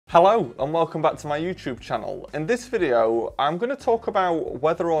Hello and welcome back to my YouTube channel. In this video I'm going to talk about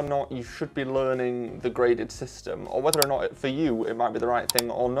whether or not you should be learning the graded system, or whether or not for you it might be the right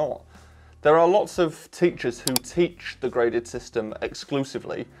thing or not. There are lots of teachers who teach the graded system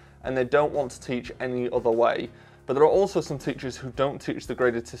exclusively and they don't want to teach any other way, but there are also some teachers who don't teach the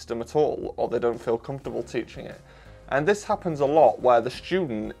graded system at all, or they don't feel comfortable teaching it. And this happens a lot where the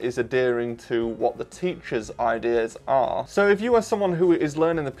student is adhering to what the teacher's ideas are. So if you are someone who is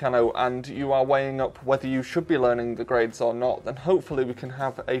learning the piano and you are weighing up whether you should be learning the grades or not, then hopefully we can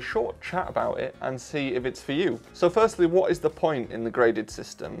have a short chat about it and see if it's for you. So firstly, what is the point in the graded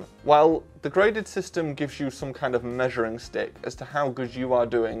system? Well, the graded system gives you some kind of measuring stick as to how good you are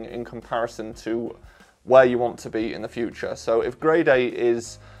doing in comparison to where you want to be in the future. So if grade A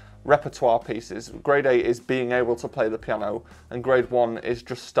is repertoire pieces, grade A is being able to play the piano, and grade 1 is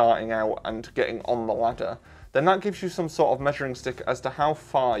just starting out and getting on the ladder, then that gives you some sort of measuring stick as to how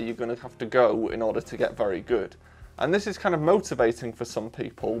far you're going to have to go in order to get very good. And this is kind of motivating for some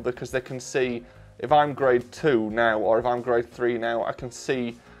people because they can see, if I'm grade 2 now, or if I'm grade 3 now, I can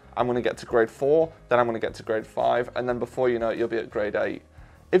see I'm going to get to grade 4, then I'm going to get to grade 5, and then before you know it, you'll be at grade 8.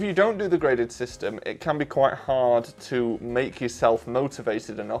 If you don't do the graded system, it can be quite hard to make yourself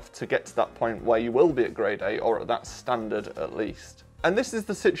motivated enough to get to that point where you will be at grade 8, or at that standard at least. And this is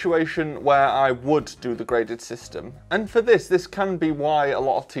the situation where I would do the graded system. And for this can be why a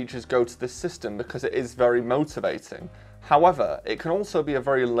lot of teachers go to this system, because it is very motivating. However, it can also be a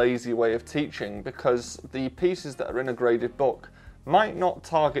very lazy way of teaching, because the pieces that are in a graded book might not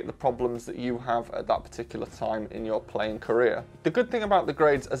target the problems that you have at that particular time in your playing career. The good thing about the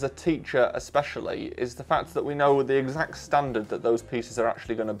grades as a teacher especially is the fact that we know the exact standard that those pieces are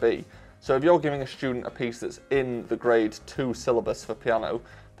actually going to be. So if you're giving a student a piece that's in the grade 2 syllabus for piano,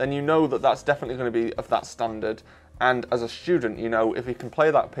 then you know that that's definitely going to be of that standard, and as a student you know if you can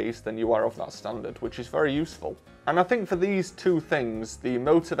play that piece then you are of that standard, which is very useful. And I think for these two things, the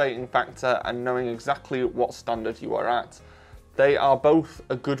motivating factor and knowing exactly what standard you are at, they are both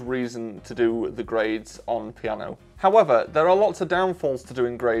a good reason to do the grades on piano. However, there are lots of downfalls to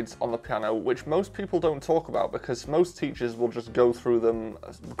doing grades on the piano which most people don't talk about, because most teachers will just go through them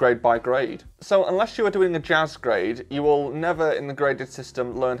grade by grade. So unless you are doing a jazz grade, you will never in the graded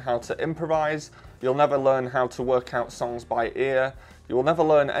system learn how to improvise, you'll never learn how to work out songs by ear, you will never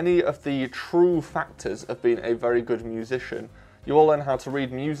learn any of the true factors of being a very good musician. You will learn how to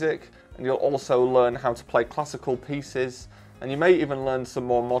read music, and you'll also learn how to play classical pieces, and you may even learn some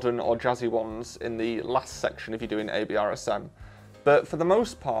more modern or jazzy ones in the last section if you're doing ABRSM. But for the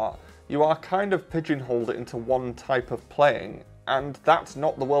most part, you are kind of pigeonholed into one type of playing, and that's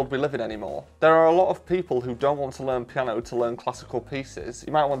not the world we live in anymore. There are a lot of people who don't want to learn piano to learn classical pieces.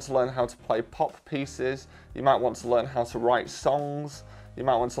 You might want to learn how to play pop pieces, you might want to learn how to write songs, you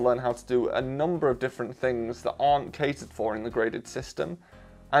might want to learn how to do a number of different things that aren't catered for in the graded system.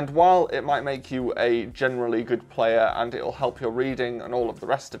 And while it might make you a generally good player and it'll help your reading and all of the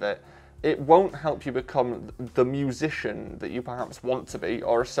rest of it, it won't help you become the musician that you perhaps want to be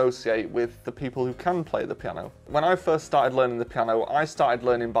or associate with the people who can play the piano. When I first started learning the piano, I started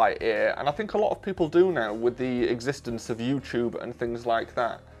learning by ear, and I think a lot of people do now with the existence of YouTube and things like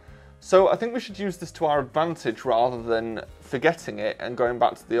that. So I think we should use this to our advantage rather than forgetting it and going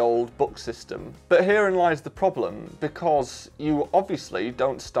back to the old book system. But herein lies the problem, because you obviously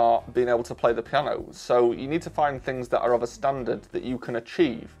don't start being able to play the piano, so you need to find things that are of a standard that you can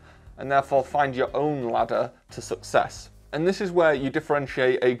achieve, and therefore find your own ladder to success. And this is where you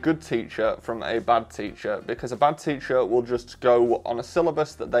differentiate a good teacher from a bad teacher, because a bad teacher will just go on a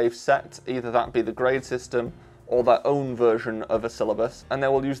syllabus that they've set, either that be the grade system or their own version of a syllabus, and they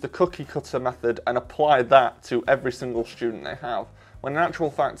will use the cookie cutter method and apply that to every single student they have. When in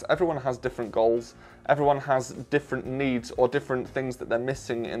actual fact, everyone has different goals, everyone has different needs or different things that they're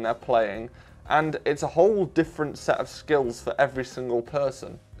missing in their playing, and it's a whole different set of skills for every single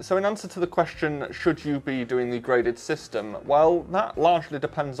person. So in answer to the question, should you be doing the graded system? Well, that largely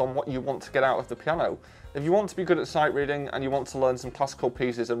depends on what you want to get out of the piano. If you want to be good at sight reading and you want to learn some classical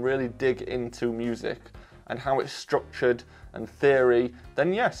pieces and really dig into music and how it's structured and theory,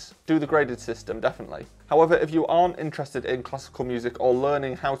 then yes, do the graded system, definitely. However, if you aren't interested in classical music or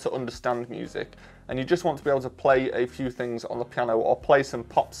learning how to understand music, and you just want to be able to play a few things on the piano or play some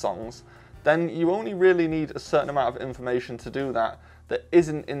pop songs, then you only really need a certain amount of information to do that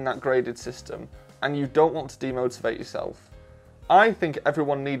isn't in that graded system, and you don't want to demotivate yourself. I think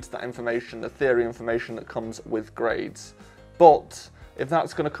everyone needs that information, the theory information that comes with grades, but if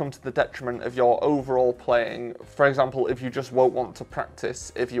that's going to come to the detriment of your overall playing, for example, if you just won't want to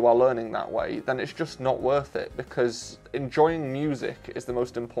practice if you are learning that way, then it's just not worth it, because enjoying music is the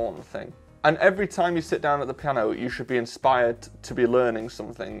most important thing. And every time you sit down at the piano, you should be inspired to be learning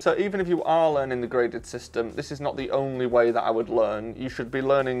something. So even if you are learning the graded system, this is not the only way that I would learn. You should be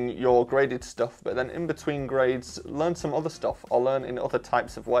learning your graded stuff, but then in between grades, learn some other stuff or learn in other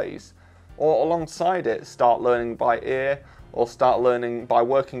types of ways. Or alongside it, start learning by ear, or start learning by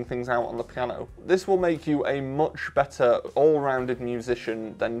working things out on the piano. This will make you a much better all-rounded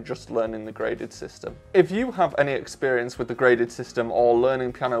musician than just learning the graded system. If you have any experience with the graded system or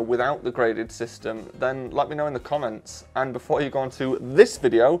learning piano without the graded system, then let me know in the comments. And before you go on to this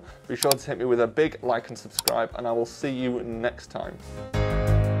video, be sure to hit me with a big like and subscribe, and I will see you next time.